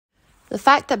The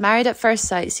fact that Married at First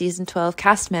Sight Season 12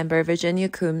 cast member Virginia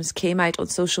Coombs came out on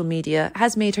social media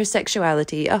has made her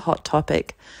sexuality a hot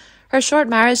topic. Her short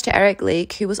marriage to Eric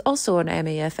Lake, who was also on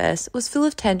MAFS, was full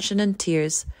of tension and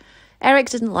tears. Eric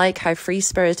didn't like how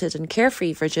free-spirited and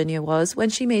carefree Virginia was when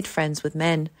she made friends with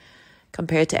men.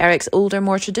 Compared to Eric's older,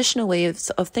 more traditional ways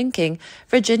of thinking,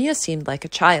 Virginia seemed like a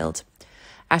child.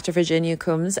 After Virginia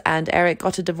Coombs and Eric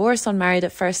got a divorce on Married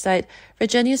at First Sight,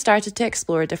 Virginia started to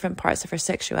explore different parts of her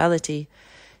sexuality.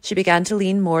 She began to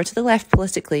lean more to the left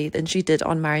politically than she did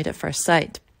on Married at First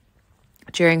Sight.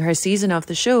 During her season of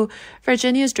the show,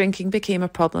 Virginia's drinking became a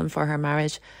problem for her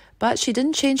marriage, but she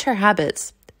didn't change her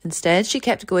habits. Instead, she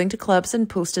kept going to clubs and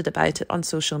posted about it on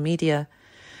social media.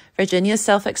 Virginia's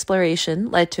self-exploration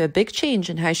led to a big change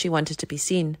in how she wanted to be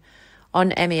seen.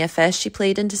 On MAFS, she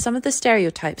played into some of the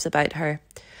stereotypes about her.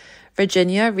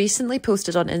 Virginia recently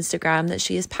posted on Instagram that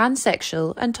she is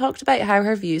pansexual and talked about how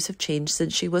her views have changed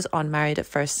since she was on Married at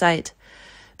First Sight.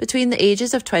 Between the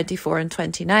ages of 24 and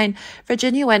 29,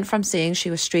 Virginia went from saying she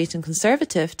was straight and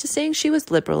conservative to saying she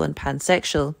was liberal and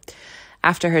pansexual.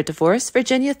 After her divorce,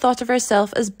 Virginia thought of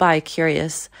herself as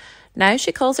bi-curious. Now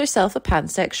she calls herself a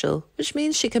pansexual, which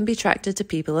means she can be attracted to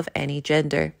people of any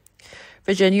gender.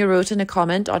 Virginia wrote in a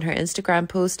comment on her Instagram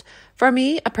post, "For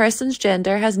me, a person's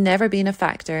gender has never been a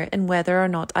factor in whether or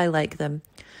not I like them."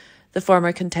 The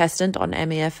former contestant on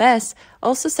MAFS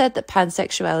also said that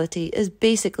pansexuality is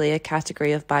basically a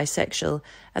category of bisexual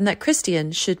and that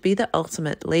Christian should be the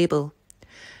ultimate label.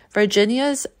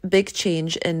 Virginia's big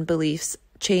change in beliefs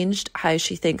changed how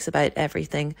she thinks about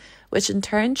everything, which in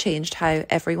turn changed how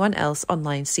everyone else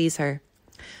online sees her.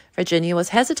 Virginia was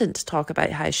hesitant to talk about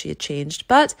how she had changed,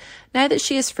 but now that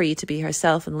she is free to be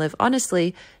herself and live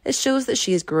honestly, it shows that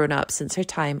she has grown up since her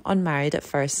time on Married at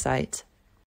First Sight.